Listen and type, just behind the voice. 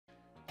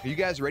Are you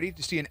guys ready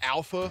to see an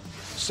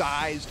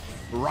alpha-sized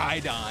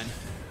Rhydon?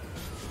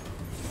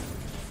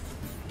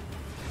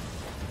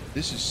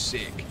 This is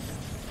sick.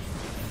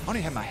 I don't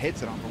even have my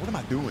headset on, but what am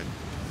I doing?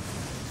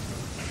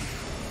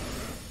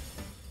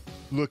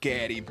 Look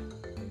at him.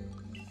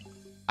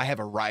 I have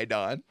a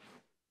Rhydon.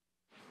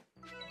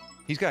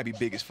 He's gotta be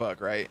big as fuck,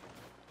 right?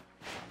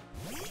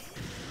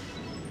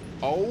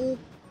 Oh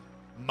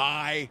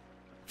my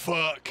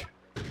fuck.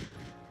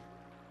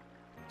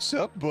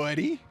 Sup,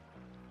 buddy?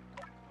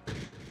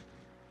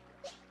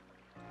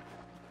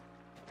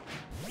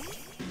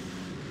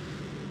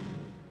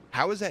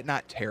 How is that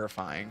not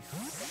terrifying?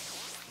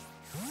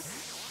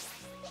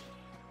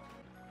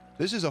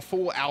 This is a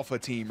full alpha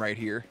team right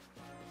here.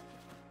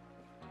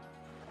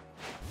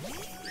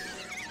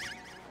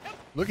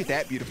 Look at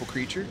that beautiful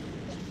creature.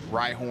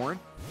 Rhyhorn,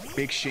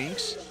 Big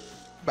Shinx.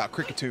 How about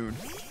Cricketune?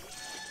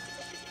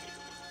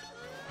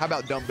 How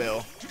about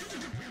Dumbbell?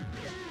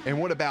 And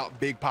what about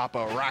Big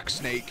Papa Rock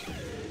Snake?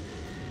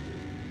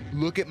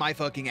 Look at my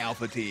fucking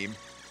alpha team.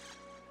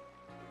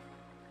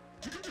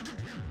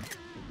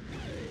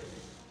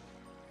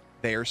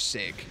 They're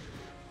sick.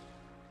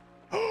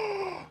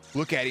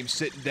 Look at him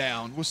sitting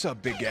down. What's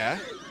up, big guy?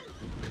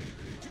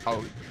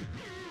 Oh.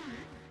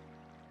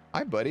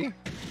 Hi, buddy.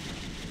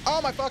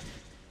 Oh, my fuck.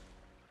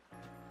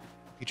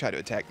 He tried to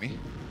attack me.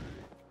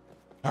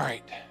 All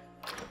right.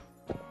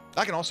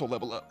 I can also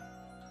level up.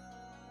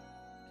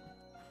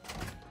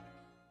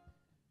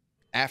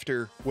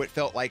 After what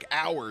felt like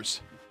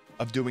hours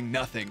of doing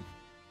nothing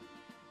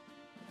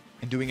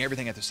and doing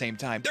everything at the same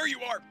time. There you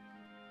are.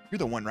 You're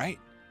the one, right?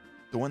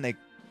 The one they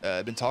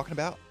been talking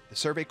about? The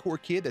Survey Corps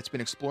kid that's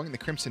been exploring the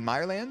Crimson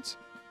Mirelands?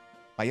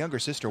 My younger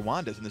sister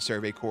Wanda's in the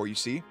Survey Corps, you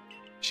see.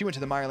 She went to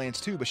the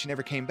Mirelands too, but she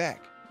never came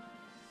back.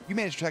 You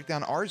managed to track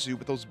down Arceus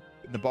with those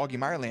in the boggy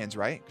Mirelands,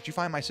 right? Could you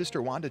find my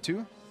sister Wanda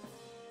too?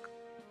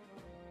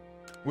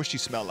 What's she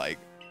smell like?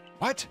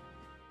 What?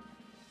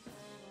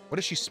 What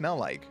does she smell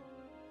like?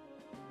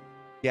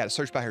 Yeah, to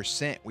search by her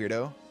scent,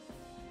 weirdo.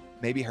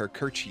 Maybe her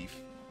kerchief.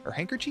 Her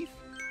handkerchief?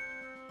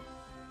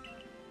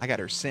 I got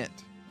her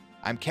scent.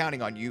 I'm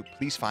counting on you.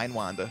 Please find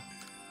Wanda.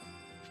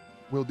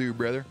 Will do,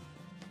 brother.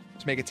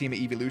 Let's make a team of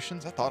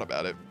evolutions. I thought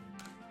about it.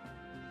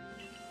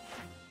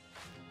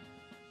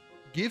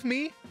 Give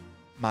me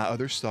my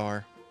other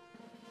star.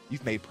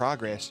 You've made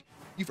progress.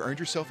 You've earned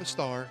yourself a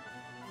star.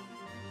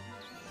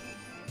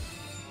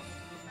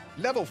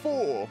 Level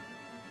 4.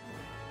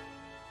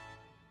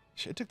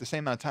 Shit, it took the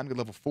same amount of time to get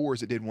level 4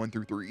 as it did 1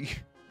 through 3.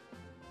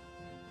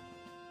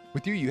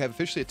 With you, you have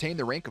officially attained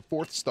the rank of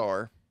 4th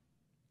star.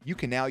 You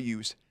can now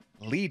use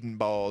leading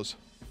balls.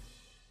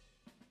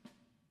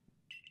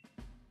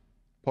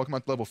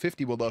 Pokemon level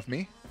 50 will love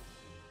me.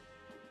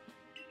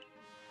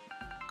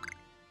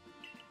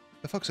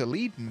 The fuck's a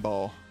leading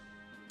ball?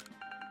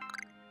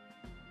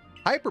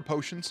 Hyper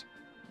potions.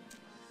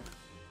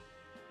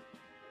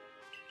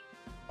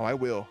 Oh, I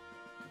will.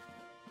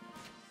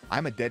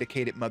 I'm a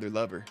dedicated mother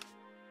lover.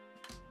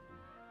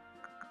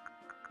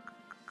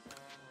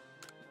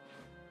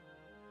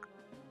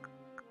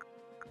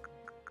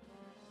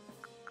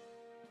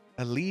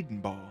 A leading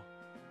ball.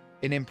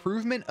 An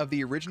improvement of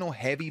the original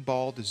heavy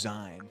ball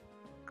design.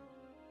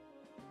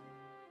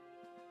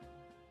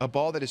 A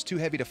ball that is too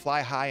heavy to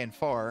fly high and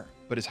far,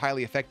 but is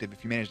highly effective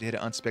if you manage to hit an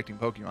unsuspecting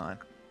Pokemon.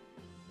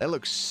 That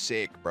looks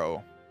sick,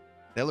 bro.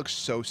 That looks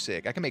so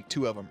sick. I can make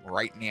 2 of them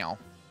right now.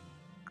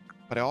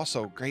 But I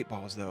also, great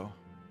balls, though.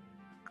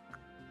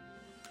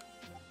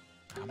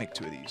 I'll make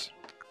 2 of these.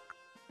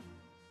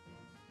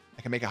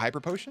 I can make a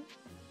hyper potion?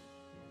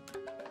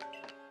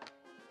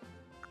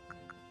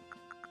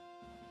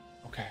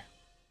 Okay.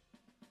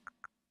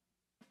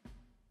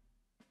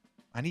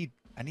 I need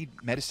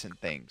medicine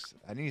things.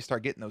 I need to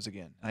start getting those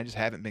again. I just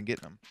haven't been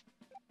getting them.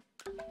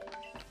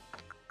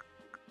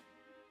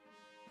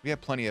 We have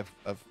plenty of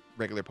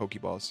regular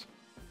Pokeballs.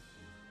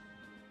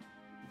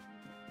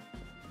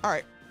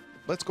 Alright.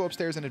 Let's go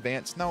upstairs and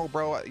advance. No,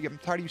 bro. I'm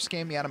tired of you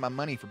scamming me out of my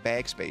money for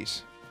bag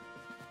space.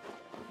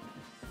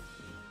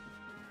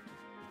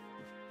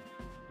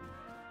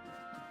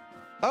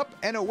 Up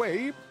and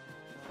away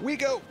we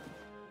go.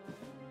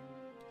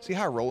 See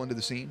how I roll into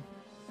the scene?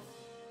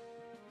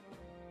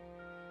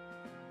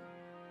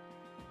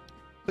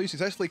 Please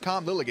successfully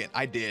calm Lilligant.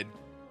 I did.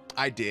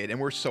 I did. And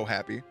we're so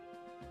happy.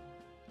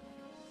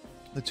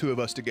 The 2 of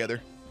us together.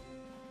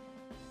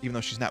 Even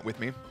though she's not with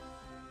me.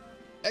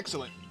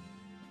 Excellent.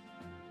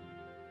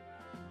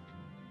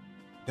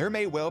 There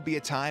may well be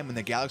a time when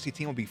the Galaxy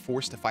team will be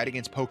forced to fight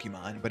against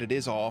Pokemon, but it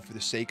is all for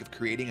the sake of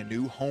creating a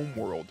new home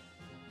world.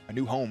 A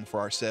new home for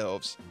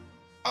ourselves.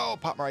 Oh,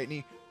 pop my right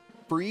knee.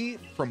 Free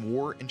from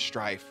war and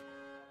strife.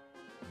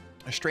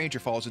 A stranger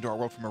falls into our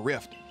world from a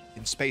rift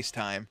in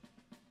space-time.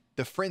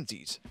 The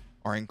frenzies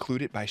are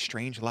included by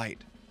strange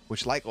light,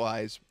 which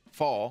likewise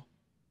fall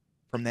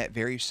from that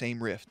very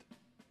same rift.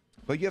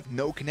 But you have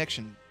no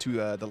connection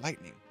to the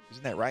lightning.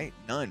 Isn't that right?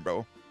 None,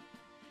 bro.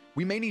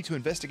 We may need to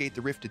investigate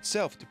the rift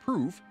itself to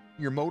prove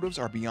your motives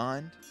are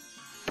beyond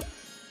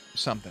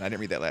something. I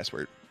didn't read that last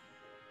word.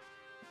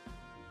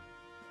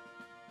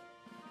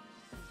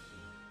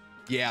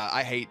 Yeah,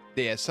 I hate,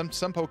 yeah, some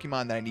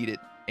Pokemon that I needed,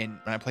 and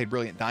when I played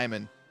Brilliant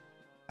Diamond,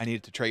 I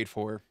needed to trade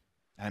for,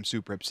 and I'm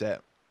super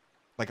upset.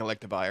 Like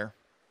Electivire.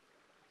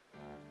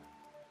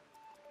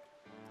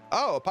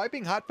 Oh, a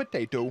piping hot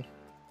potato.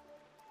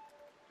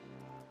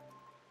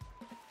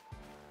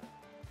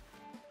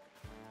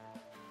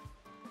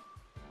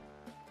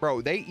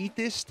 Bro, they eat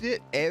this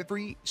shit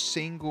every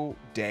single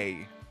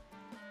day.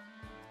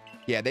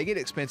 Yeah, they get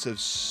expensive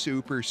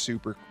super,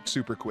 super,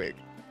 super quick.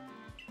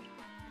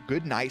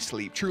 Good night's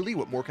sleep. Truly,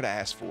 what more could I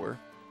ask for?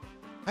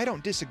 I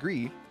don't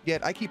disagree,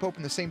 yet I keep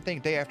hoping the same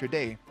thing day after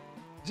day.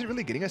 Is it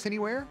really getting us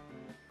anywhere?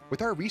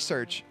 With our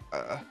research,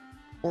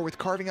 or with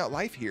carving out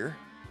life here?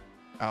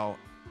 Oh,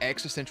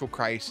 existential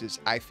crisis.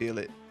 I feel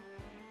it.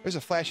 There's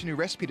a flashy new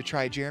recipe to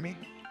try, Jeremy.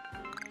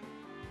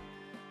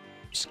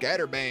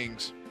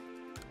 Scatterbangs.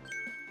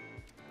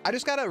 I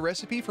just got a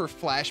recipe for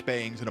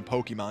flashbangs in a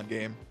Pokemon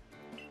game.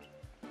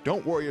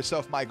 Don't worry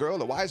yourself, my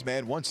girl. A wise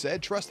man once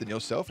said, trust in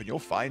yourself and you'll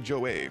find your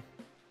way.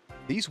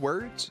 These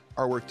words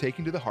are worth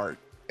taking to the heart.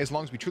 As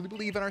long as we truly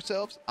believe in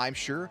ourselves, I'm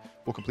sure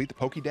we'll complete the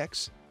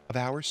Pokédex of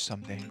ours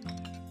someday.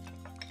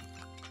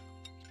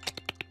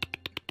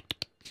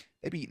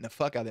 They be eating the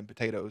fuck out of them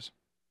potatoes.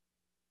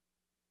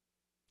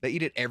 They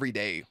eat it every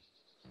day.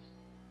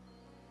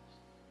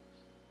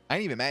 I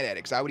ain't even mad at it,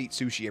 because I would eat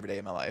sushi every day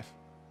of my life.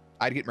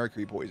 I'd get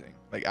mercury poisoning.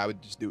 Like, I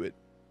would just do it.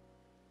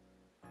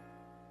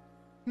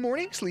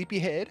 Morning,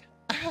 sleepyhead.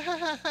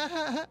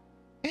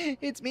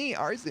 It's me,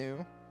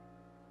 Arzu.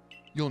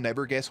 You'll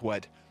never guess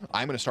what.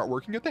 I'm going to start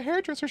working at the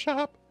hairdresser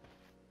shop.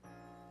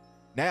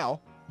 Now,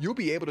 you'll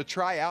be able to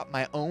try out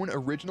my own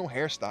original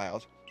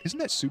hairstyles. Isn't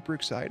that super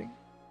exciting?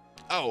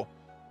 Oh,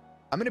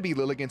 I'm going to be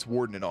Lilligant's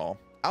warden and all.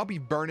 I'll be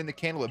burning the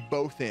candle at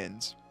both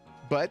ends.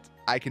 But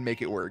I can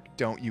make it work.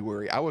 Don't you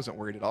worry. I wasn't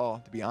worried at all,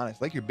 to be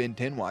honest. Like your Ben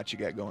 10 watch you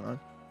got going on.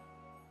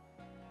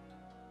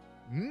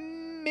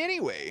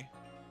 Anyway,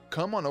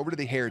 come on over to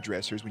the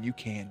hairdressers when you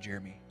can,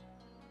 Jeremy.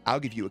 I'll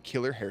give you a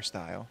killer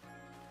hairstyle.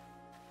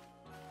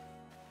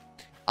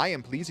 I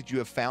am pleased that you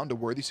have found a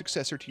worthy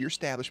successor to your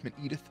establishment,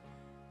 Edith.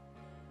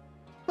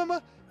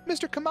 Mama,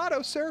 Mr.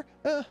 Kamado, sir.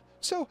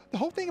 So the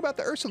whole thing about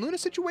the Ursaluna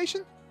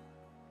situation?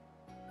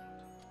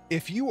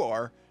 If you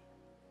are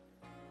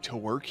to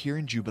work here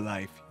in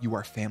Jubilife, you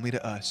are family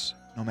to us,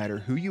 no matter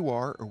who you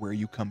are or where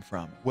you come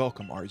from.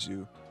 Welcome,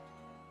 Arzu.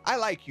 I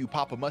like you,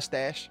 Papa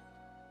Mustache.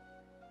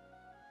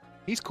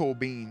 He's cool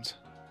beans.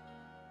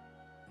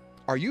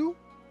 Are you?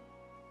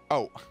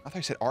 Oh, I thought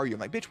you said are you. I'm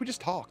like, bitch, we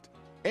just talked.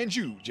 And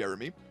you,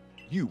 Jeremy,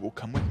 you will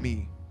come with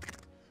me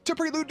to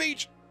Prelude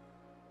Beach.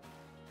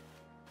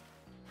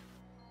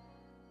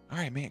 All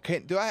right, man. I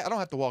don't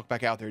have to walk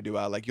back out there, do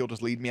I? Like, you'll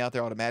just lead me out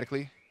there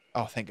automatically?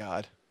 Oh, thank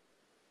God.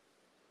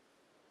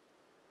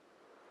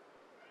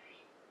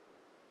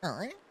 All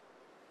right.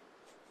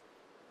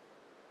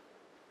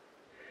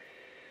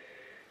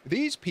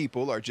 These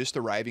people are just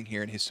arriving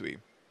here in Hisui.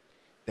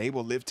 They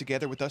will live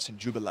together with us in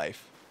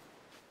Jubilife.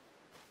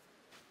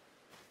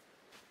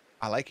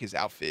 I like his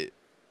outfit.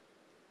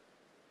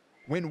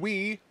 When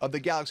we of the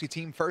Galaxy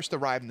team first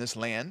arrived in this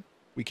land,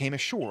 we came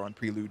ashore on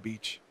Prelude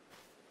Beach.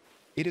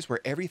 It is where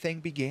everything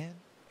began,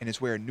 and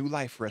is where a new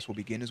life for us will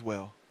begin as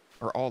well.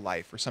 Or all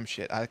life, or some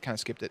shit. I kind of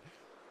skipped it.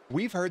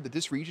 We've heard that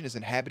this region is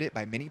inhabited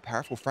by many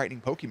powerful,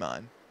 frightening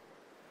Pokemon.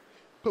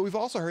 But we've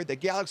also heard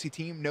that Galaxy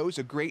Team knows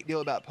a great deal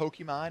about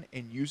Pokemon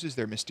and uses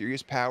their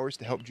mysterious powers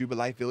to help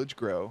Jubilife Village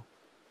grow.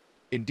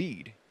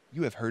 Indeed,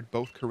 you have heard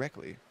both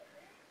correctly.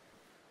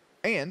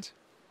 And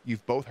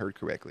you've both heard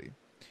correctly.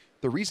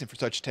 The reason for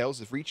such tales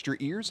have reached your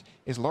ears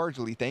is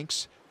largely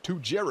thanks to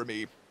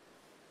Jeremy.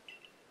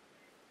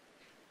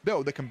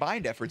 Though the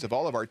combined efforts of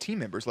all of our team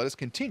members let us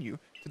continue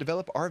to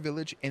develop our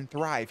village and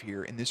thrive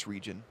here in this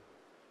region.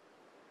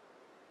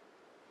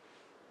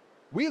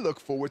 We look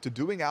forward to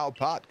doing our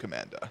part,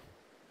 Commander.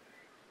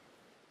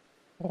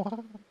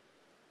 What?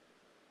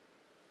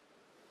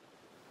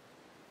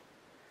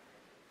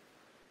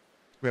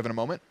 We having a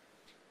moment?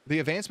 The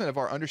advancement of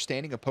our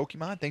understanding of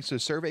Pokemon, thanks to the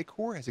Survey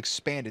Corps, has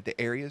expanded the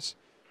areas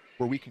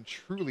where we can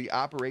truly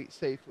operate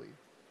safely.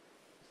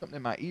 Something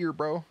in my ear,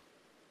 bro.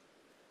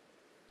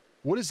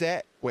 What is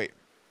that? Wait.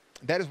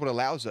 That is what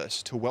allows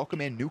us to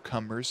welcome in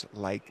newcomers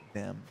like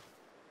them.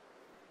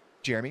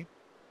 Jeremy,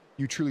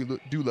 you truly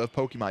do love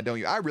Pokemon, don't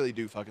you? I really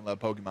do fucking love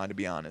Pokemon, to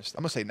be honest.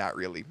 I'm gonna say not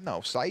really.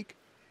 No, psych.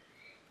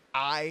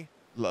 I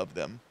love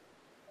them.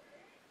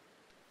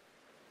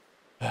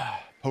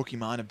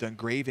 Pokemon have done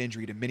grave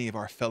injury to many of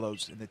our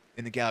fellows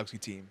in the Galaxy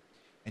team,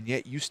 and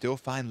yet you still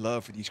find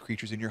love for these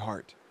creatures in your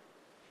heart.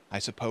 I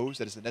suppose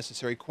that is a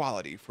necessary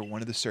quality for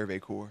one of the Survey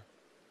Corps.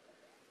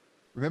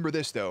 Remember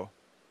this, though.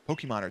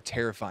 Pokemon are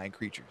terrifying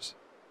creatures.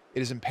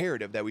 It is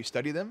imperative that we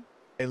study them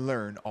and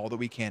learn all that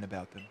we can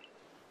about them,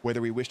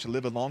 whether we wish to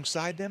live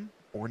alongside them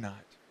or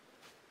not.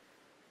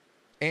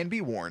 And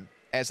be warned,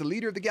 as the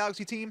leader of the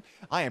Galaxy team,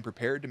 I am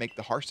prepared to make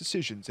the harsh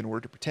decisions in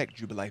order to protect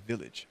Jubilife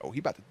Village. Oh, he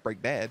about to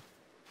break bad.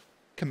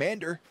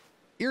 Commander,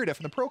 Irida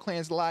from the Pro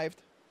Clan's alive.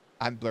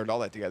 I blurred all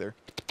that together.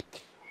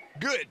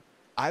 Good.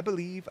 I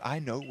believe I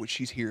know what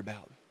she's here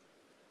about.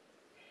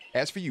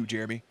 As for you,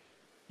 Jeremy,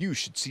 You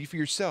should see for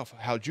yourself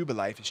how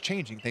Jubilife is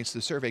changing thanks to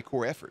the Survey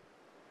Corps effort.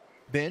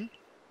 Then,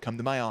 come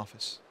to my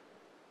office.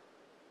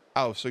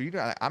 Oh, so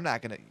I'm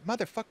not gonna...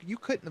 Motherfucker, you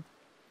couldn't have...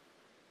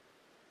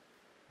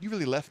 You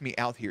really left me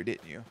out here,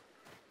 didn't you?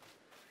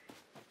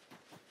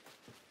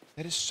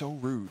 That is so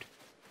rude.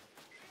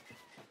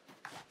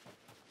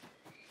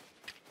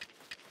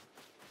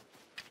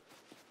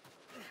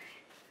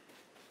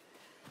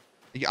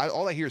 Yeah,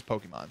 all I hear is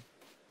Pokemon.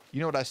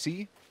 You know what I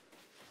see?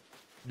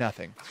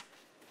 Nothing.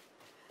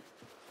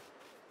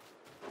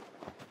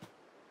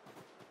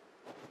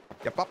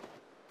 Yep, up.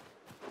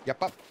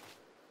 Yep, up.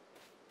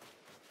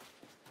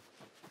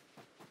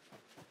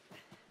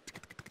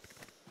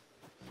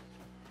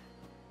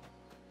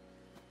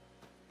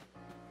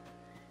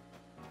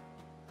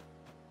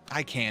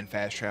 I can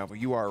fast travel.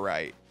 You are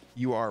right.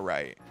 You are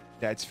right.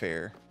 That's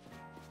fair.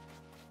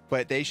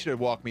 But they should have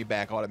walked me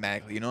back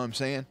automatically. You know what I'm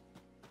saying?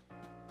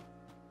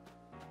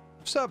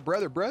 What's up,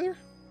 brother?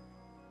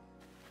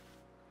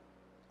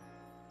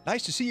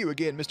 Nice to see you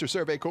again, Mr.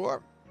 Survey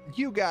Corps.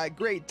 You got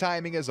great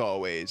timing as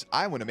always.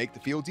 I want to make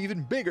the fields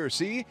even bigger,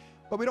 see?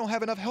 But we don't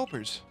have enough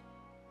helpers.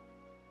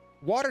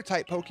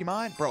 Water-type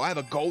Pokemon? Bro, I have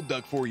a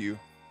Golduck for you.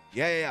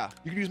 Yeah.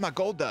 You can use my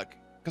Golduck,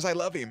 because I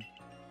love him.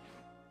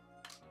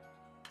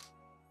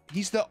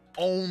 He's the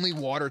only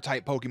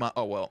water-type Pokemon.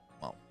 Oh, well,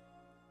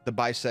 the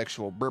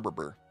bisexual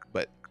Burberber,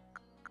 but...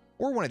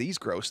 Or one of these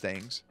gross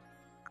things.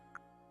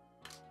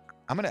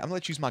 I'm gonna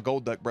let you use my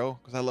Golduck, bro,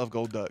 because I love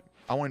Golduck.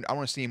 I want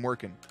to see him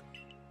working.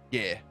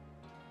 Yeah.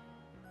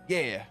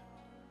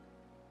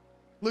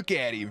 Look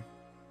at him.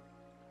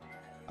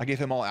 I give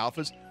him all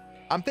alphas.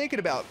 I'm thinking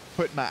about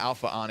putting my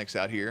Alpha Onyx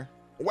out here.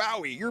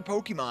 Wowie, your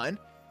Pokemon.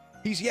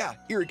 He's,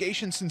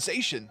 irrigation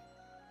sensation.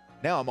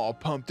 Now I'm all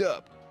pumped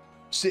up.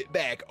 Sit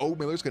back. Old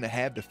Miller's going to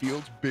have the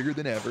fields bigger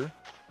than ever.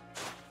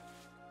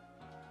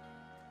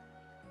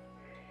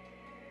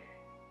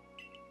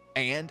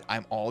 And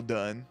I'm all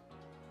done.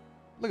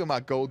 Look at my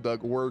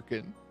Golduck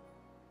working.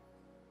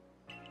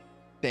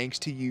 Thanks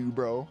to you,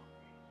 bro.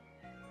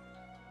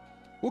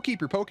 We'll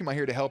keep your Pokemon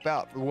here to help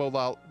out for a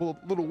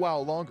little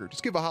while longer.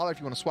 Just give a holler if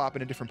you want to swap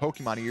in a different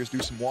Pokemon of yours, do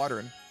some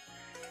watering.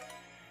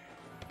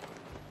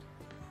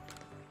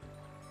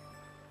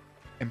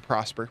 And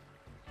prosper.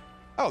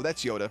 Oh,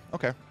 that's Yoda.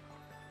 Okay.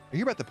 You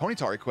hear about the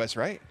Ponyta request,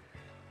 right?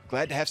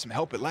 Glad to have some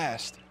help at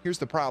last. Here's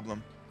the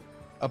problem.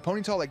 A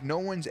Ponyta like no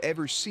one's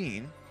ever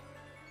seen.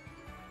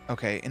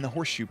 Okay, in the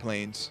Horseshoe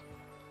Plains.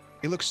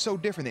 It looks so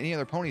different than any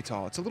other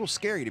Ponyta. It's a little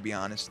scary, to be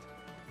honest.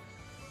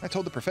 I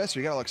told the professor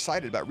he got all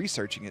excited about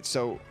researching it,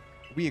 so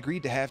we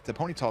agreed to have the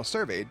Ponyta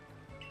surveyed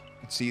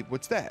and see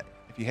what's that.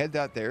 If you head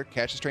out there,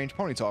 catch a strange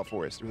Ponyta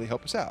for us to really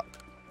help us out.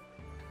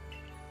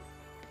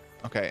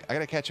 Okay, I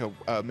gotta catch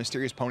a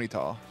mysterious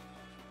Ponyta.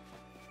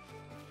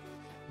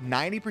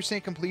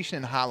 90% completion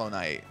in Hollow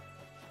Knight.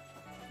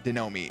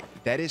 Denomi,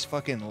 that is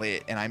fucking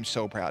lit, and I'm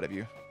so proud of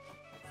you.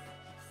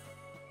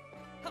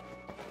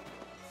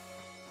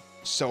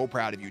 So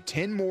proud of you.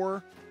 10%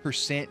 more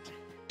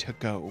to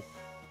go.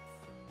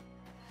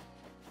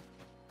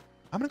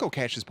 I'm gonna go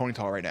catch this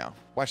Ponyta right now.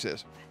 Watch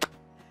this.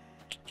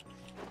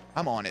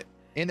 I'm on it.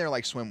 In there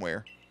like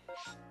swimwear.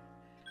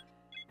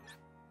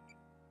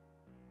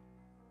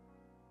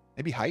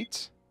 Maybe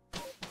heights?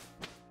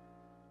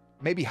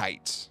 Maybe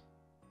heights.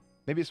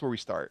 Maybe it's where we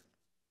start.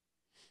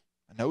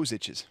 My nose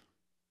itches.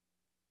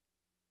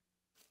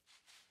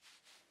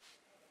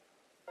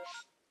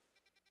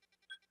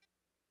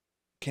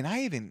 Can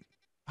I even...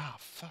 Oh,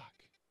 fuck.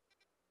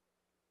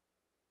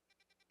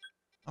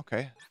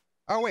 Okay.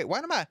 Oh, wait.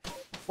 Why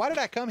did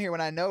I come here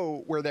when I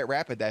know where that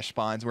Rapidash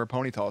spawns, where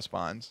Ponyta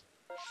spawns?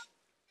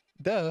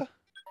 Duh.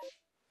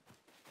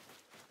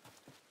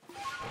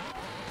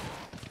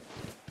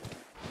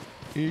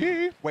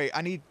 Wait,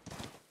 I need...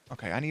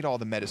 Okay, I need all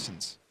the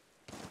medicines.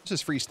 This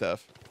is free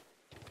stuff.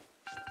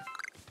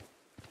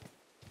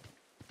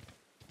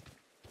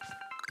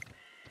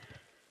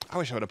 I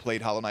wish I would have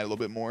played Hollow Knight a little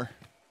bit more.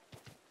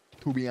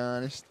 To be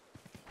honest.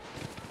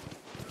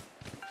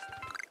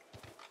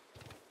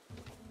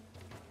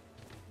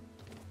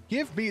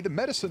 Give me the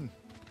medicine.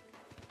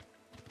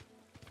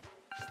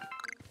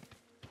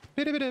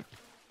 Bit.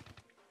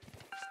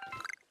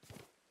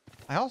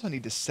 I also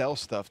need to sell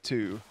stuff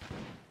too.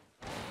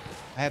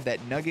 I have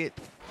that nugget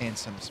and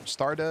some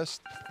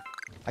stardust.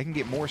 I can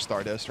get more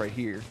stardust right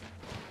here.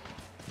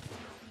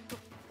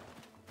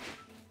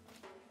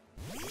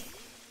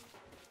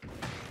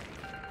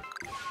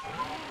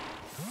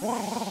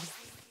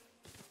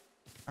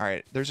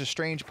 Alright, there's a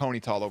strange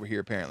Ponyta over here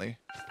apparently.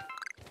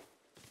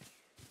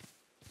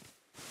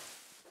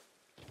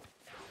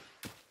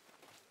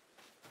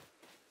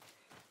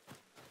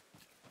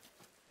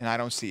 And I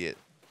don't see it.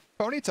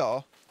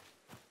 Ponyta,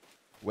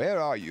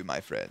 where are you, my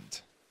friend?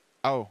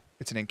 Oh,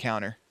 it's an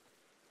encounter.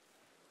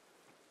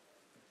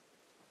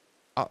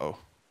 Uh-oh.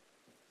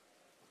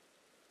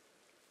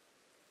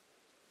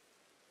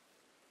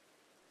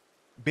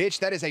 Bitch,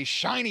 that is a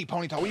shiny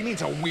Ponyta. What do you mean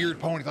it's a weird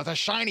Ponyta? It's a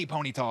shiny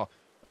Ponyta.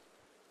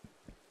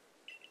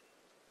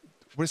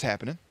 What is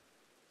happening?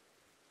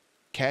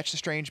 Catch the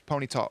strange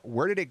Ponyta.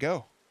 Where did it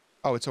go?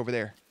 Oh, it's over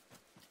there.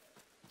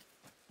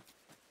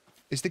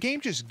 Is the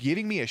game just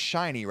giving me a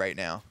shiny right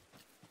now?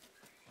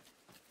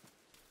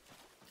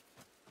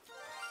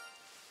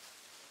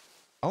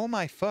 Oh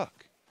my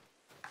fuck.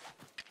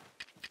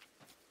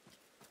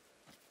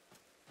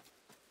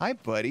 Hi,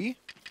 buddy.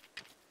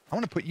 I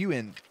want to put you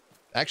in...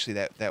 Actually,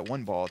 that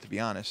one ball, to be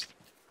honest.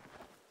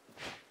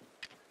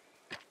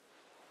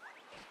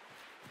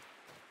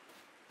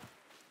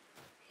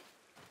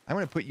 I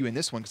want to put you in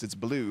this one because it's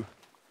blue.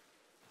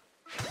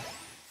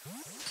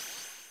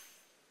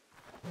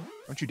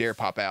 Don't you dare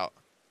pop out.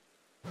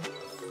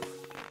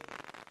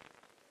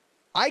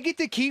 I get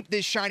to keep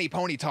this shiny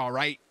Ponyta,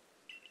 right?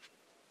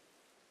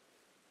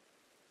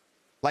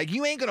 Like,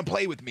 you ain't gonna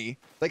play with me.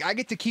 Like, I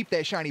get to keep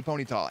that shiny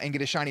Ponyta and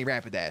get a shiny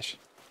Rapidash.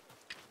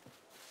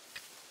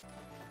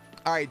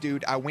 Alright,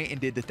 dude, I went and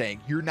did the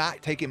thing. You're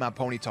not taking my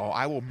Ponyta.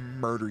 I will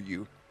murder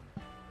you.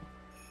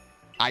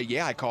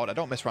 I called. I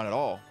don't mess around at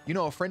all. You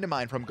know, a friend of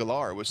mine from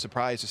Galar was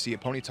surprised to see a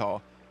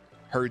Ponyta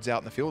herds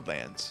out in the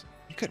Fieldlands.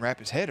 He couldn't wrap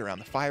his head around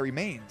the fiery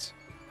manes.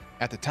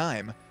 At the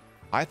time,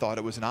 I thought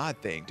it was an odd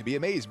thing to be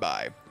amazed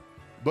by.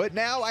 But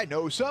now I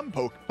know some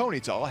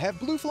Ponyta have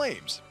blue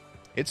flames.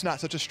 It's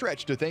not such a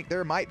stretch to think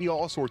there might be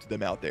all sorts of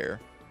them out there.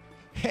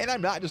 And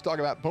I'm not just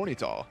talking about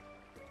Ponyta.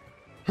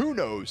 Who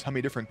knows how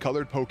many different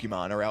colored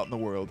Pokemon are out in the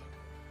world.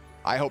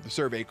 I hope the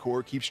Survey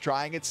Corps keeps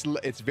trying its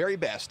very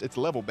best, its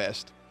level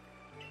best.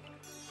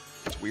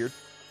 That's weird.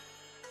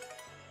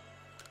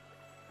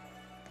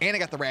 And I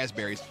got the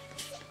raspberries.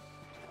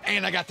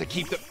 And I got to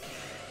keep the...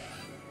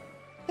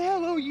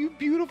 Hello, you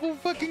beautiful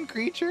fucking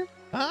creature.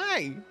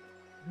 Hi.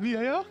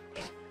 Yeah.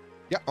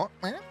 Yeah. Oh,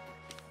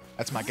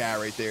 that's my guy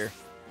right there.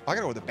 I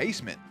gotta go to the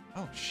basement.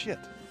 Oh, shit.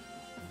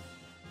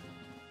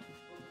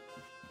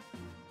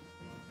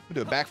 Let me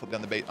do a backflip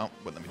down the base. Oh,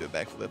 well, let me do a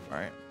backflip. All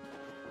right.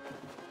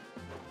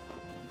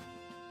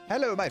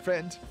 Hello, my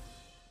friend.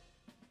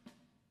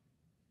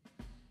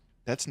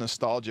 That's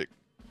nostalgic.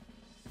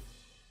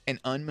 An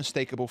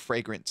unmistakable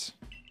fragrance.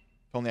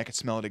 If only I could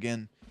smell it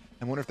again.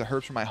 I wonder if the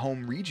herbs from my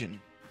home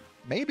region.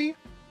 Maybe.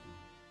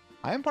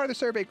 I am part of the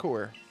Survey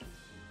Corps.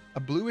 A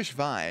bluish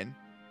vine.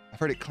 I've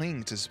heard it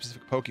clings to a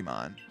specific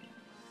Pokemon.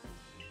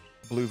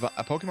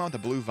 A Pokemon with a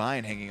blue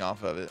vine hanging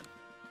off of it.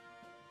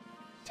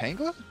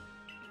 Tangela?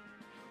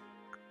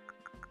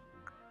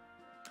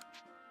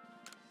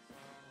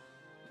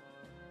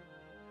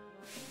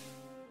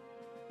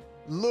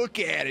 Look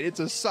at it. It's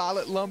a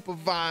solid lump of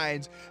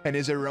vines. And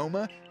his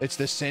aroma, it's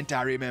the scent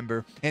I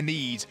remember. And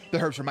these,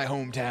 the herbs from my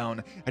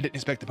hometown. I didn't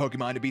expect the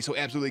Pokemon to be so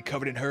absolutely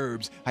covered in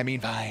herbs. I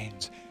mean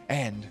vines.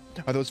 And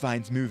are those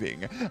vines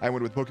moving? I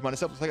wonder what Pokemon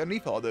itself looks like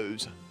underneath all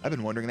those. I've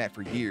been wondering that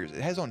for years.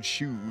 It has on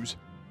shoes.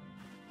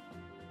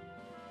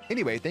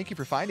 Anyway, thank you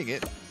for finding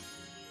it.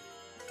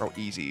 Oh,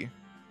 easy.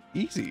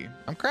 Easy.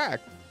 I'm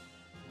cracked.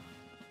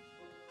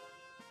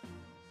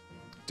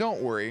 Don't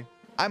worry.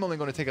 I'm only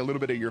going to take a little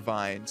bit of your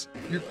vines.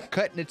 You're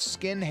cutting its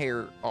skin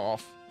hair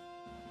off.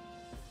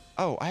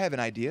 Oh, I have an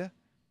idea.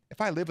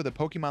 If I lived with a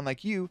Pokemon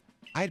like you,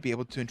 I'd be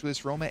able to enjoy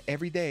this aroma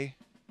every day.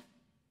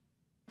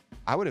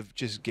 I would have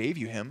just gave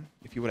you him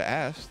if you would have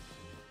asked.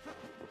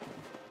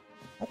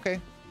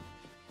 Okay.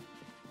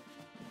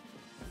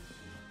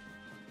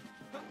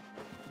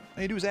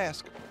 All you do is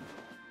ask.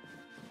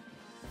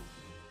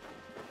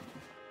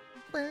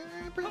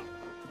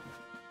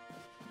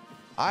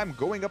 I'm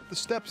going up the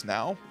steps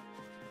now.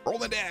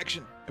 Roll into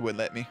action. It wouldn't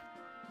let me.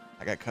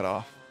 I got cut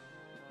off.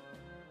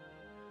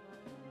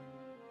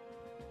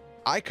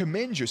 I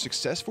commend your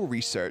successful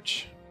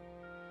research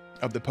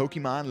of the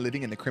Pokemon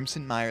living in the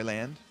Crimson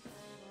Mireland.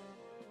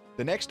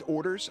 The next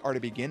orders are to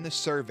begin the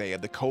survey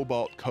of the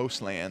Cobalt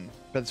Coastland.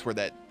 That's where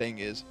that thing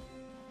is.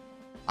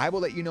 I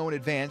will let you know in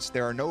advance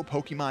there are no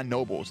Pokemon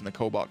nobles in the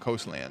Cobalt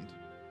Coastland.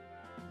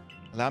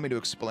 Allow me to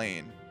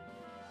explain.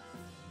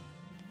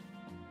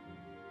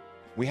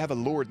 We have a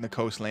lord in the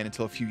coastland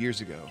until a few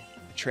years ago.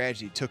 A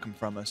tragedy took him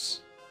from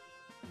us.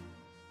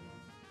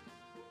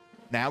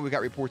 Now we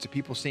got reports of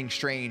people seeing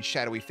strange,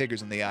 shadowy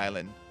figures on the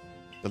island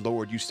the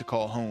Lord used to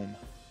call home.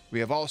 We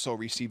have also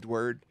received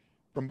word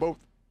from both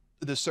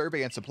the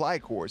Survey and Supply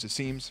Corps. It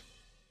seems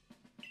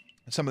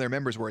some of their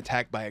members were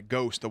attacked by a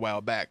ghost a while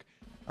back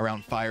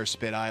around Fire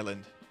Spit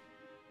Island.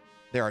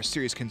 There are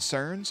serious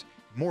concerns.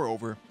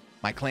 Moreover,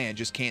 my clan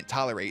just can't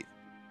tolerate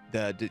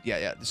the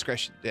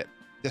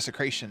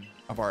desecration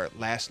of our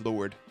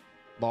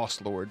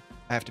lost lord.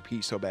 I have to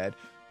pee so bad.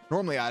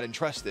 Normally, I'd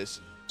entrust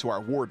this to our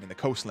warden in the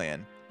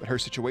coastland, but her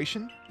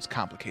situation is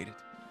complicated.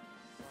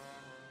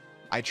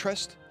 I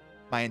trust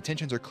my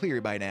intentions are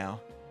clear by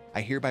now.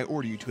 I hereby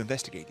order you to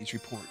investigate these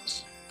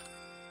reports.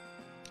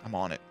 I'm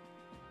on it.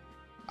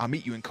 I'll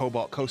meet you in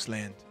Cobalt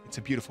Coastland. It's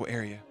a beautiful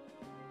area.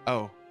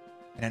 Oh,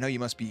 and I know you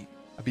must be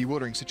a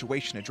bewildering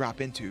situation to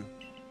drop into.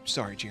 I'm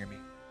sorry, Jeremy.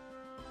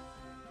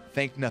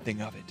 Think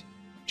nothing of it.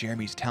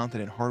 Jeremy's a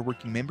talented and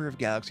hardworking member of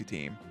Galaxy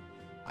Team.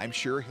 I'm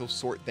sure he'll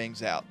sort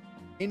things out.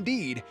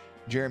 Indeed,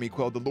 Jeremy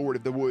quelled the Lord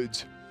of the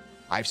Woods.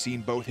 I've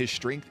seen both his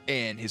strength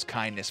and his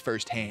kindness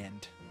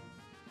firsthand.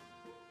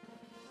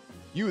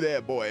 You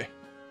there, boy.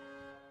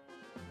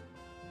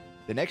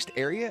 The next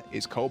area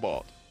is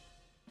Cobalt.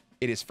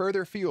 It is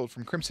further afield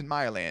from Crimson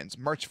Mirelands,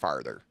 much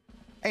farther,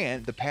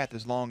 and the path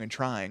is long and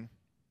trying.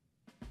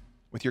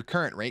 With your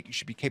current rank, you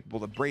should be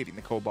capable of braving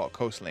the Cobalt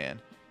coastland.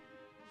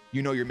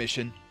 You know your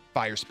mission,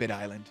 Fire Spit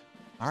Island.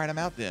 All right, I'm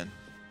out then.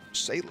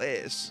 Say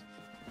less.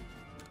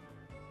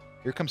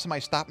 Here comes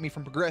somebody stopping me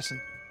from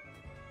progressing.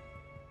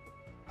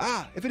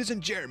 Ah, if it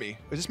isn't Jeremy.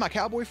 Is this my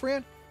cowboy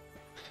friend?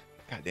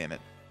 God damn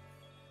it.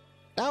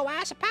 Though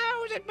I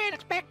suppose it's been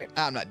expected.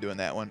 I'm not doing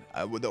that one.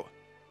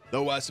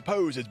 Though I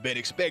suppose it's been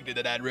expected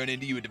that I'd run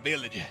into you at the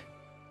village.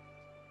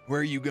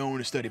 Where are you going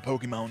to study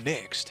Pokemon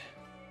next?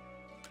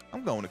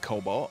 I'm going to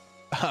Cobalt.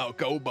 Oh,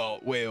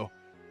 Cobalt. Well,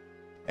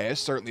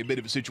 that's certainly a bit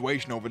of a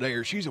situation over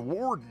there. She's a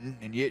warden,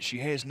 and yet she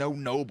has no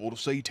noble to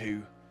see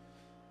to.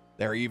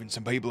 There are even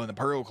some people in the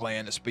Pearl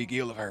clan that speak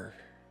ill of her,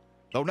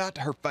 though not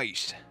to her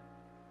face.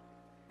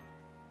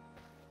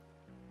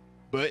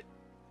 But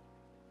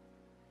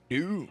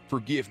do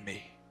forgive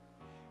me.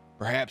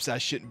 Perhaps I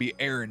shouldn't be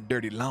airing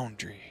dirty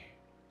laundry.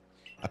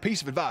 A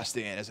piece of advice,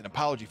 then, as an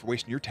apology for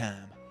wasting your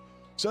time.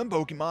 Some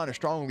Pokemon are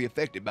strongly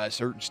affected by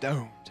certain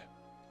stones,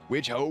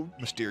 which hold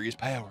mysterious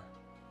power.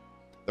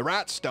 The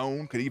right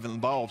stone could even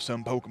involve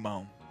some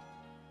Pokemon.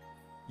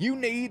 You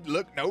need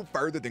look no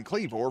further than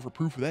Cleavor for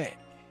proof of that.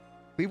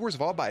 Cleavor's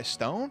evolved by a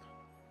stone?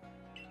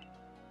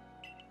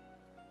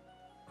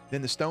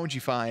 Then the stones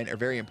you find are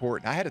very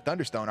important. I had a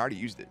Thunderstone, I already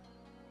used it.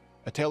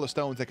 A tail of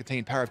stones that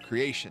contain power of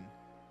creation,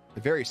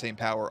 the very same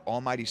power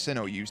Almighty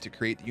Sinnoh used to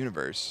create the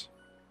universe.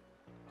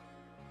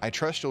 I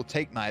trust you'll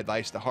take my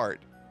advice to heart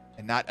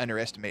and not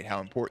underestimate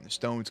how important the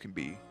stones can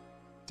be.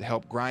 To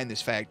help grind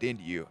this fact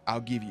into you,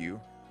 I'll give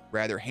you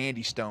rather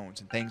handy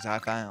stones and things I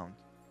found.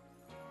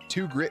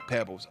 2 grit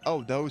pebbles.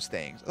 Oh, those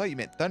things. I thought you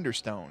meant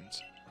thunderstones.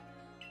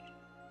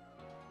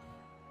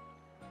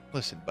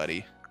 Listen,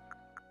 buddy.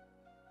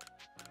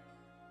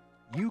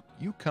 You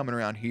coming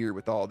around here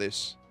with all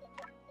this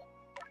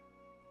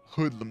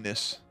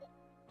hoodlumness.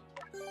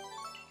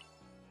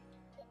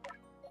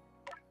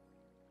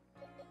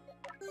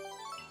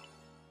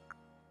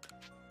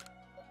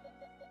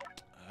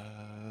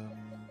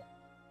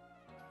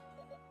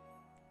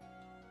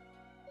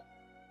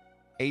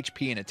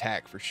 HP and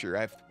attack for sure.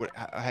 I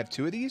have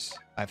 2 of these?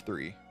 I have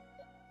 3.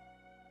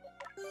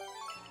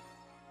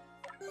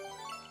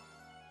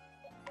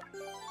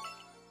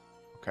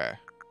 Okay.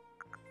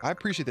 I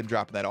appreciate them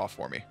dropping that off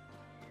for me.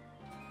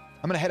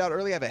 I'm going to head out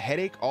early. I have a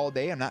headache all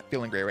day. I'm not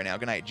feeling great right now.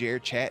 Good night,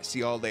 Jared. Chat. See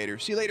y'all later.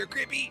 See you later,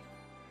 Crippy.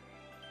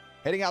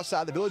 Heading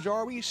outside the village,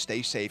 are we?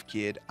 Stay safe,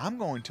 kid. I'm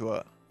going to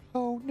a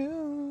whole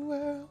new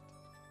world.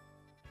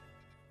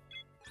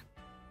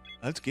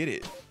 Let's get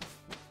it.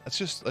 Let's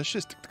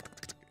just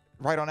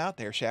right on out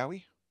there, shall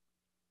we?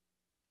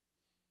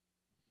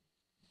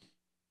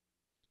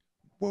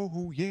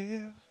 Whoa,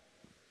 yeah.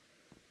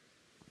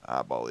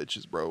 Eyeball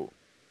itches, bro.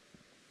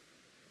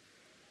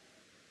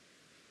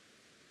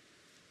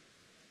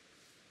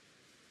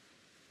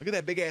 Look at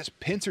that big ass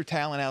pincer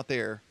talent out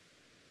there.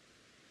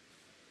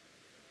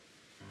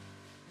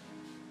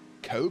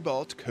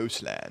 Cobalt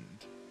Coastland.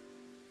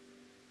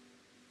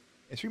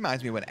 This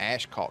reminds me of when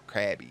Ash caught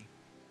Krabby.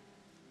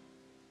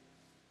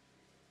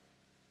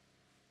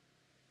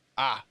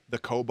 Ah, the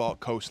Cobalt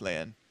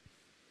Coastland.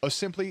 A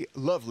simply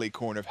lovely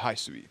corner of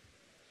Hisui.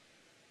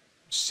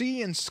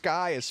 Sea and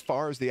sky as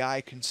far as the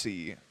eye can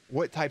see.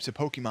 What types of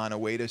Pokemon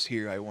await us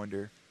here, I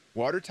wonder?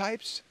 Water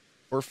types?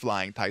 Or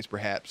flying types,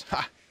 perhaps?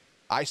 Ha!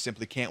 I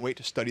simply can't wait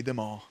to study them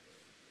all.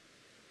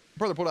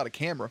 Brother pulled out a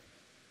camera.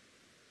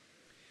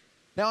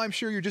 Now I'm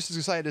sure you're just as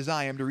excited as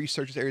I am to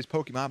research this area's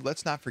Pokemon, but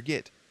let's not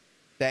forget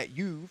that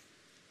you've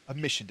a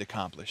mission to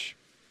accomplish.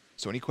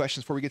 So any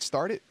questions before we get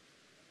started?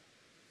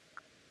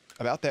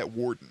 About that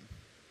warden.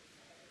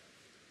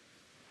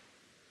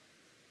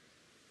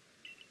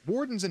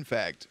 Wardens, in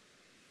fact,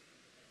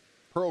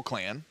 Pearl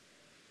Clan.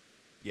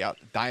 Yeah,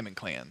 Diamond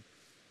Clan.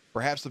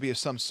 Perhaps they'll be of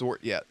some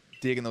sort yet,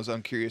 digging those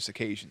uncurious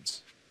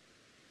occasions.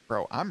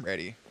 Bro, I'm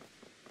ready.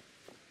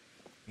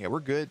 Yeah, we're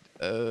good.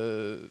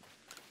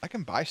 I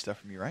can buy stuff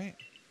from you, right?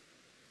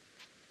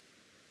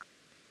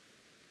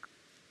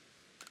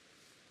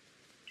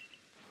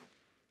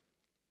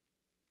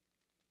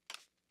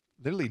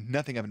 Literally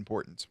nothing of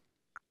importance.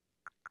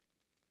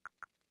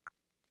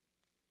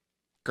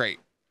 Great.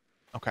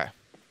 Okay.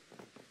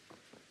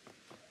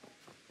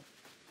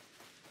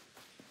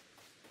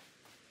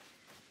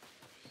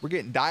 We're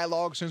getting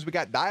dialogue as soon as we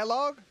got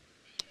dialogue?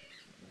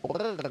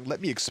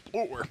 Let me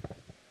explore. What's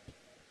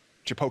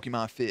your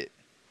Pokemon fit?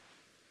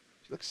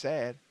 She looks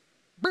sad.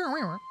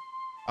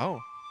 Oh.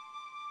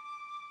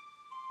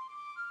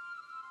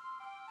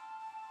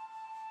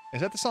 Is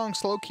that the song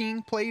Slow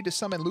King played to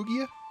summon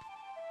Lugia?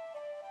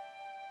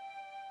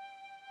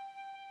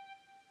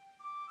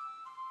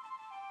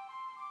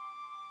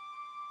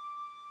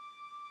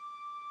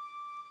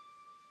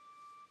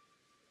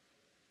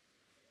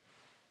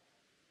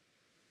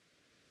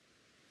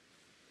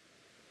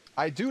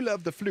 I do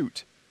love the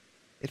flute.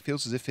 It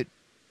feels as if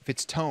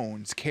its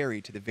tones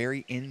carry to the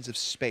very ends of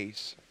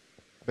space.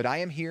 But I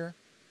am here,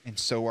 and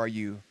so are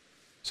you.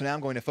 So now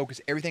I'm going to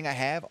focus everything I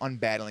have on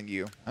battling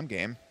you. I'm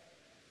game.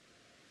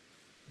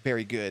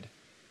 Very good.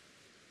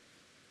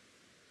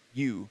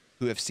 You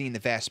who have seen the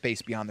vast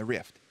space beyond the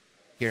rift.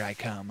 Here I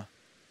come.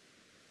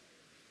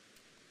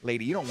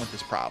 Lady, you don't want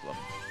this problem.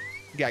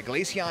 You got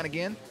Glaceon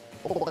again.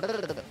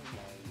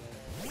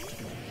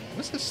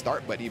 What's the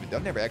start button even?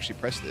 I've never actually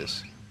pressed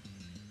this.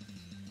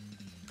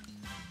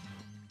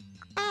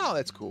 Oh,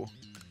 that's cool.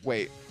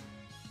 Wait.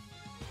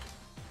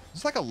 Is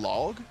this like a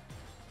log?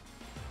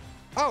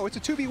 Oh, it's a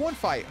 2v1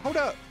 fight. Hold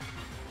up.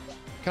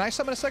 Can I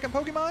summon a second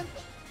Pokemon?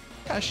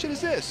 What kind of shit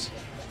is this?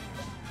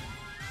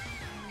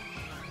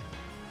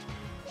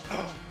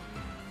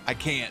 I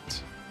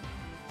can't.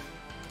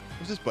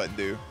 What's this button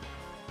do?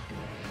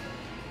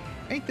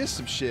 Ain't this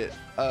some shit?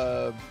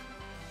 I'm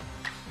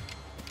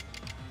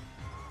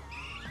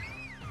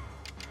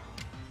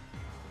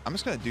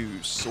just gonna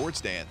do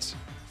Swords Dance.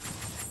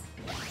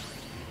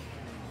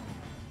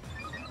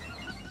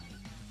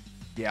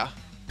 Yeah.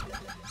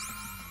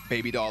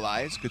 Baby doll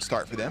eyes. Good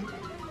start for them.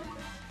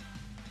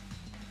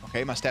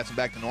 Okay, my stats are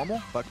back to normal.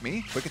 Fuck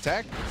me. Quick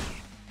attack.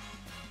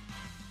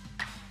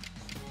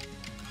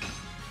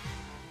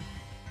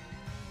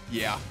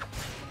 Yeah.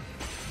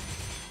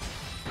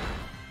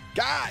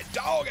 God,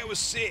 dog, that was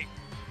sick.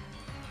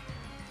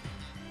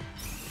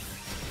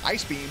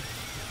 Ice Beam.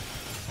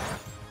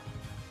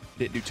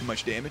 Didn't do too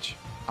much damage.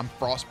 I'm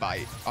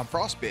Frostbite. I'm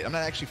Frostbit. I'm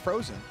not actually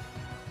frozen.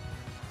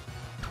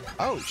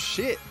 Oh,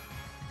 shit.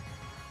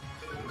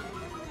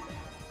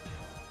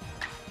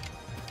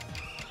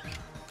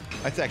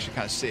 That's actually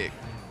kind of sick.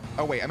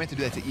 Oh, wait. I meant to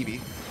do that to Eevee.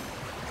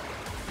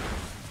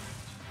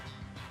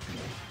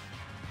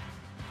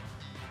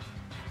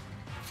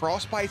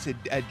 Frostbite's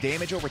a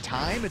damage over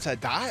time? It's a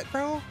dot,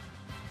 bro?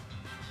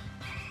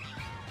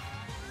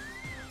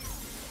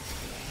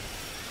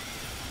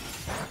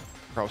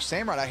 Bro,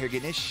 Samurott out here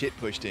getting his shit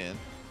pushed in.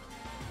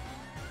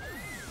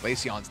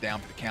 Glaceon's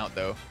down for the count,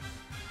 though.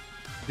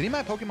 Did any of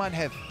my Pokemon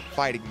have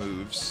fighting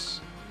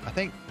moves? I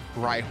think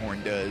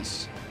Rhyhorn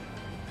does.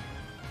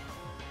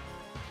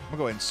 I'm gonna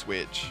go ahead and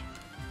switch.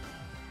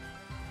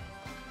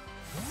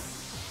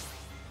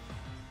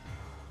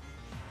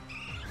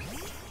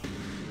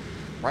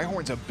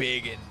 Rhyhorn's a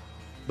biggin'.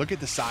 Look at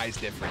the size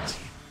difference.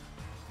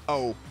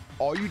 Oh,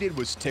 all you did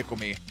was tickle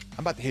me. I'm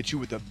about to hit you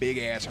with a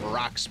big-ass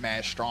rock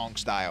smash strong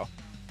style.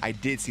 I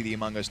did see the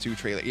Among Us 2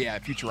 trailer. Yeah,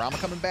 Futurama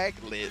coming back,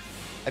 lit.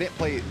 I didn't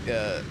play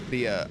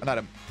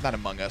not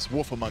Among Us,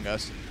 Wolf Among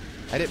Us.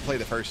 I didn't play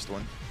the first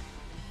one.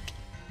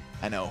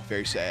 I know,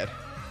 very sad.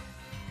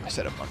 I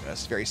said Among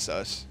Us, very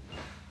sus.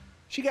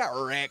 She got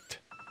wrecked.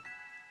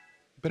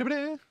 It's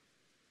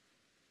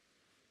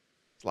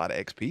a lot of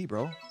XP,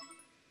 bro.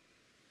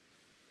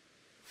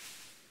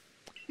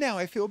 Now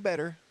I feel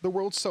better. The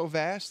world's so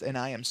vast, and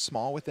I am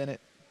small within it.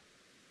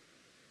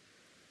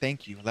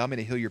 Thank you. Allow me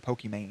to heal your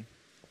Pokemon.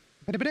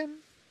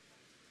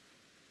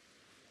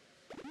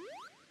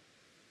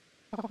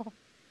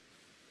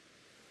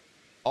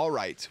 All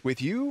right.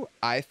 With you,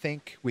 I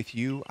think with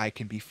you, I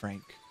can be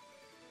frank.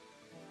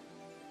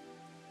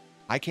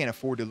 I can't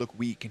afford to look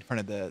weak in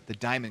front of the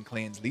Diamond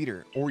Clan's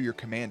leader or your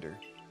commander.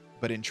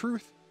 But in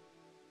truth,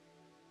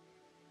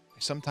 I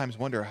sometimes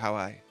wonder how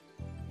I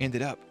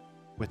ended up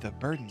with the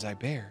burdens I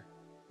bear.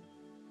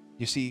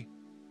 You see,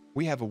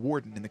 we have a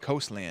warden in the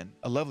coastland,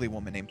 a lovely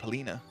woman named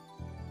Polina.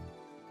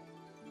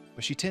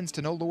 But she tends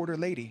to no lord or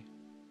lady,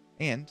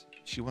 and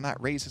she will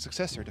not raise a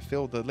successor to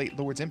fill the late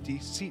lord's empty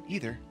seat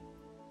either.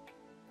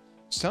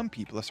 Some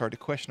people have started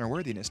to question her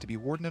worthiness to be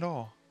warden at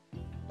all.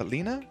 But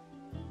Lena,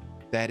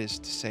 that is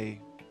to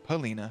say,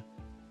 Polina,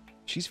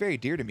 she's very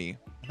dear to me,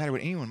 no matter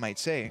what anyone might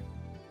say.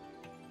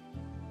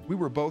 We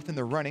were both in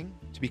the running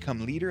to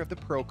become leader of the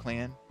Pearl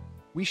Clan.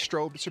 We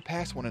strove to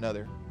surpass one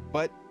another,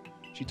 but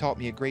she taught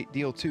me a great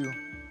deal too.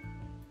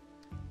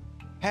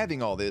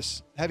 Having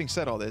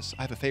said all this,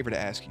 I have a favor to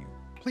ask you.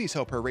 Please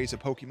help her raise a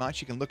Pokemon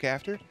she can look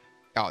after.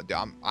 Oh,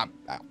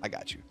 I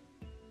got you.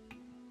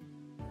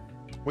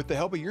 With the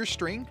help of your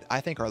strength, I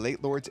think our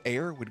late lord's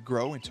heir would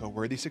grow into a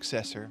worthy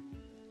successor.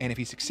 And if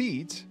he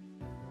succeeds,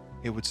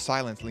 it would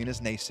silence Lena's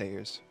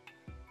naysayers.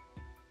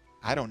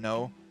 I don't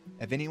know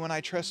of anyone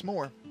I trust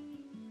more.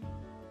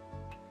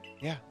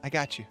 Yeah, I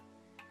got you.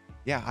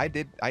 Yeah, I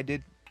did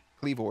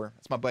Cleavor.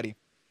 That's my buddy.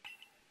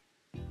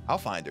 I'll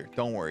find her.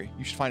 Don't worry.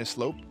 You should find a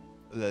slope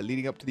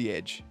leading up to the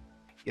edge.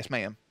 Yes,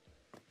 ma'am.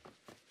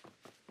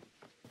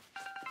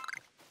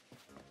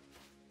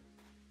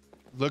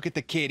 Look at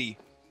the kitty.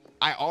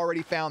 I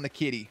already found the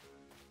kitty.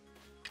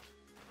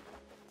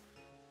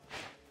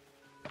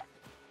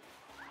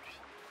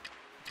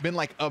 It's been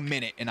like a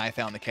minute and I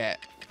found the cat.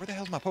 Where the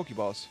hell's my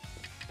Pokeballs?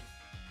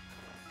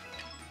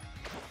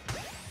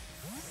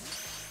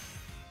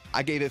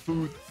 I gave it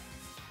food.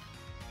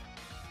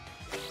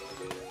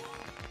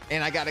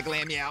 And I got a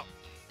Glammeow.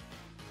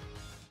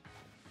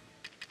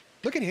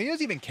 Look at him. He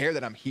doesn't even care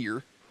that I'm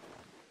here.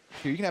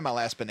 Here, you can have my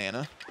last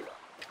banana.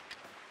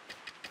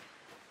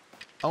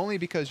 Only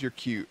because you're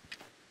cute.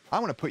 I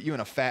want to put you in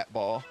a fat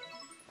ball.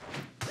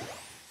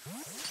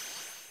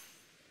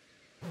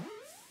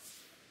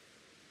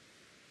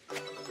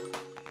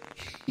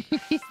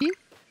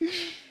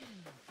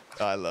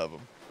 I love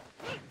them.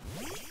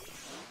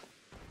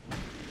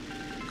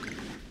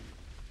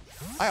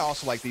 I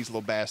also like these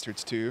little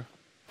bastards too.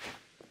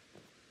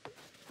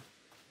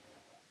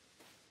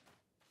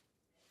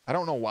 I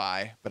don't know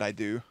why, but I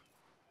do.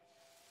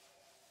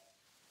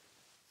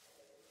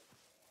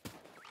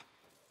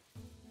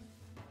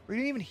 We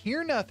didn't even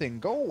hear nothing.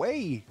 Go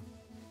away.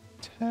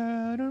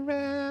 Turn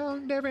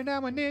around every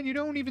now and then. You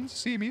don't even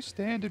see me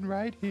standing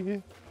right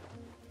here.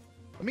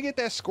 Let me get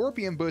that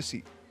scorpion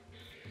bussy.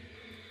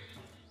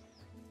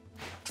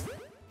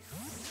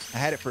 I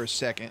had it for a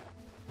second.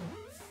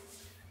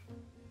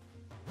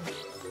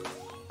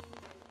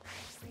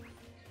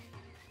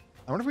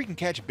 I wonder if we can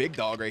catch Big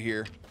Dog right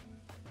here.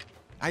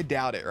 I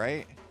doubt it,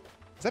 right?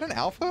 Is that an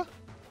alpha?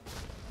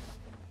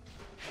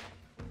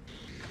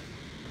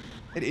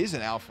 It is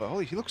an alpha.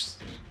 Holy, he looks...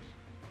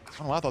 I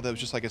don't know, I thought that was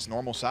just like its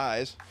normal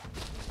size.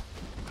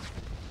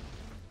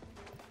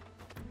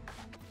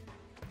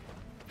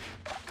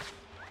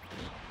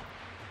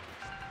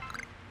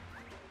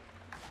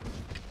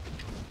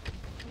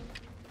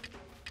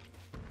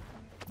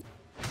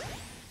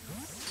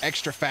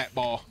 Extra fat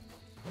ball.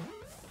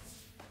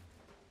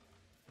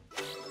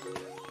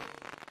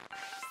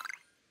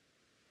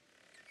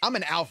 I'm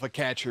an alpha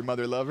catcher,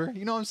 mother lover.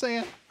 You know what I'm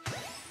saying?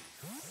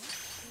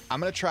 I'm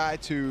gonna try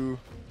to...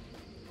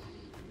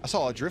 I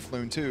saw a drift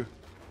loon too.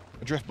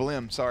 A drift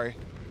blim, sorry.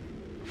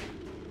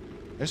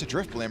 There's a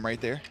drift blim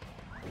right there.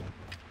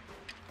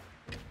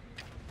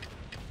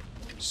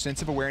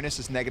 Sense of awareness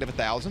is negative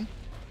 1,000.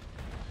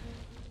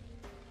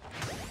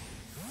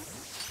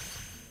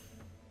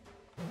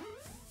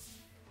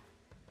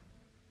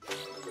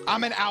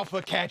 I'm an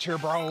alpha catcher,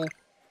 bro.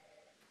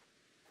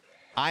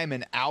 I'm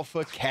an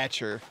alpha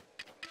catcher.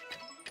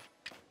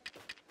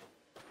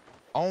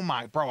 Oh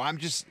my, bro, I'm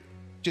just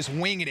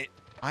winging it.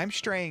 I'm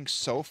straying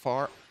so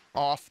far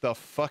off the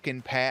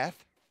fucking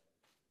path.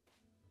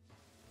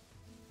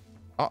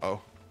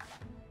 Uh-oh.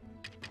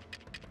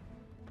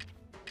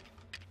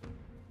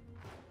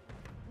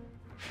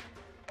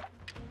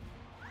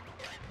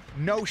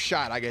 No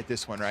shot I get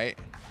this one, right?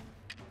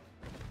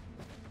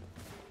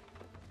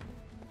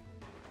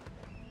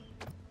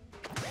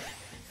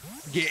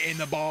 Get in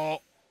the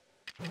ball.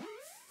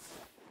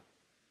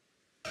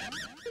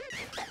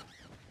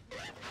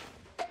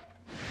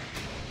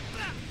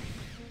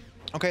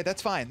 Okay,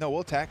 that's fine. No,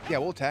 we'll attack. Yeah,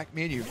 we'll attack.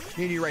 Me and you.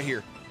 Me and you right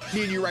here.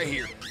 Me and you right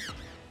here.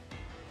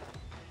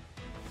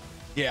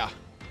 Yeah.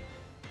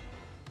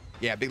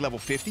 Yeah, big level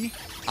 50.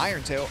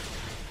 Iron Tail.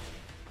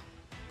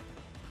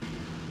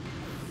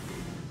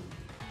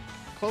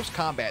 Close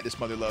combat, this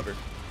mother lover.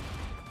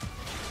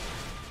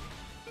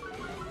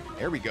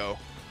 There we go.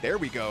 There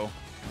we go.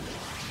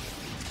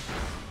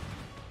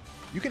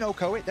 You can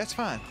OHKO it. That's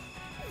fine.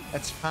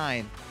 That's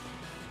fine.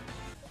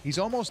 He's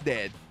almost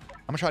dead.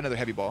 I'm gonna try another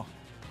heavy ball.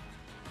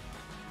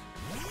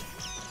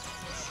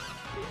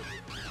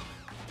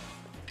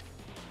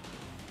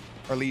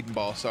 Or leading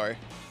ball, sorry.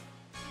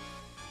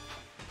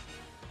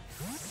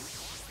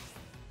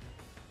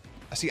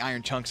 I see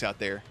iron chunks out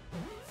there.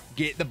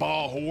 Get the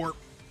ball, whore.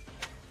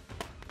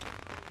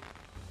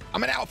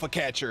 I'm an alpha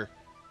catcher.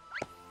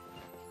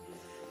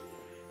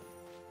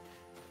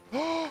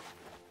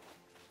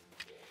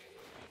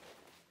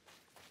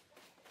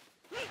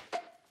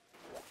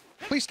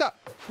 Please stop.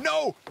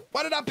 No!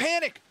 Why did I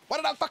panic? Why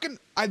did I fucking...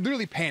 I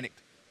literally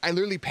panicked. I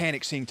literally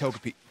panicked seeing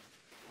Togepi.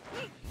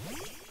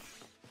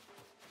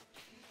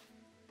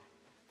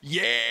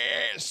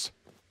 Yes!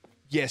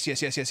 Yes,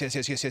 yes, yes, yes, yes,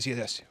 yes, yes, yes,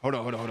 yes. Hold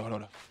on, hold on, hold on,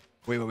 hold on.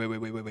 Wait, wait, wait, wait,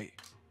 wait, wait, wait.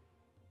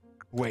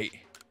 Wait.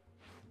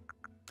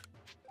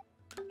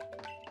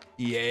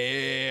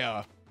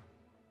 Yeah.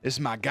 This is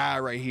my guy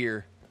right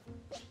here.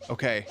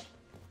 Okay.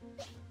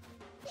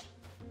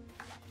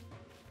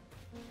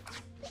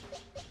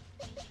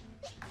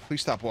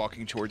 Please stop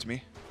walking towards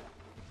me.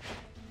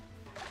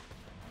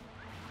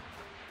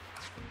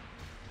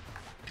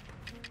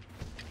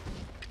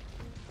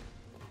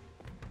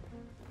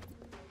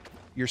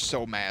 You're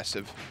so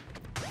massive.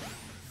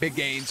 Big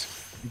gains.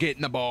 Get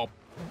in the ball.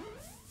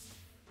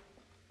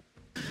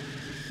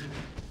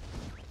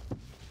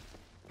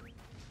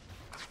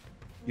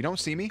 You don't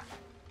see me?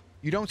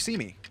 You don't see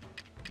me.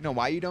 You know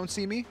why you don't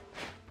see me?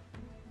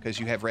 Because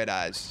you have red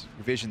eyes.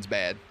 Your vision's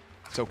bad.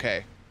 It's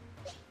okay.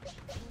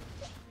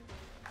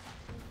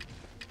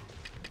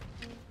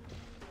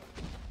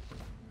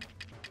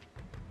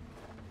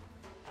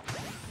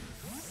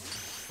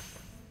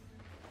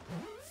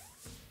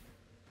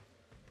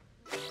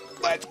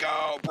 Let's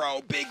go,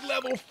 bro. Big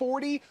level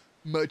 40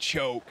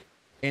 Machoke.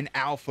 An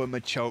alpha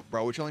Machoke,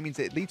 bro, which only means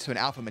it leads to an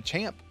alpha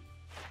Machamp.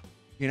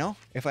 You know,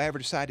 if I ever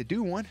decide to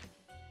do one.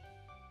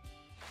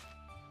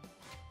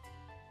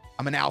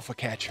 I'm an alpha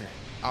catcher.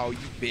 Oh, you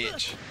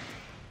bitch.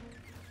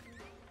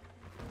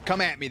 Come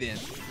at me then.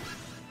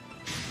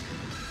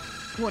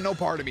 You want no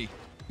part of me.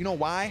 You know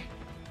why?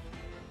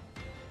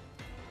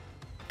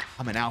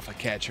 I'm an alpha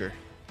catcher.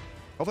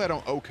 Hopefully I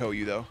don't OHKO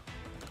you, though.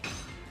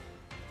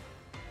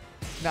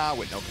 Nah, I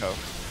wouldn't OHKO.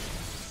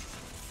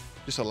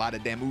 Just a lot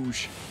of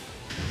damage.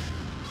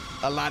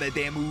 A lot of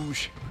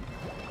damage.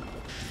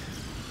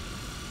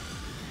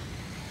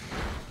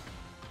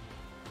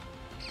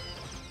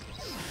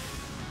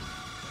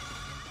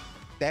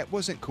 That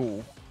wasn't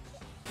cool.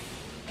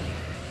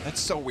 That's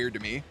so weird to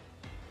me.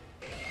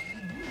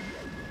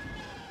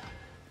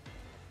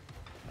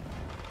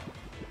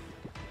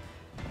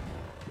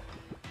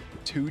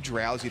 Too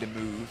drowsy to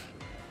move.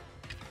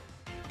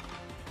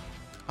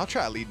 I'll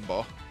try a leading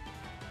ball.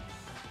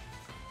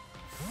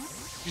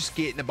 Just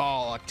get in the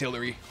ball,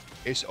 artillery.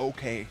 It's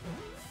okay.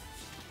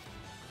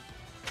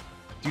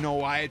 Do you know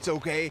why it's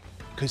okay?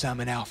 Because I'm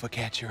an alpha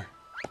catcher.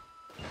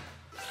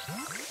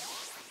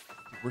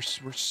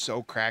 We're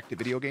so cracked at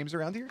video games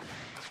around here.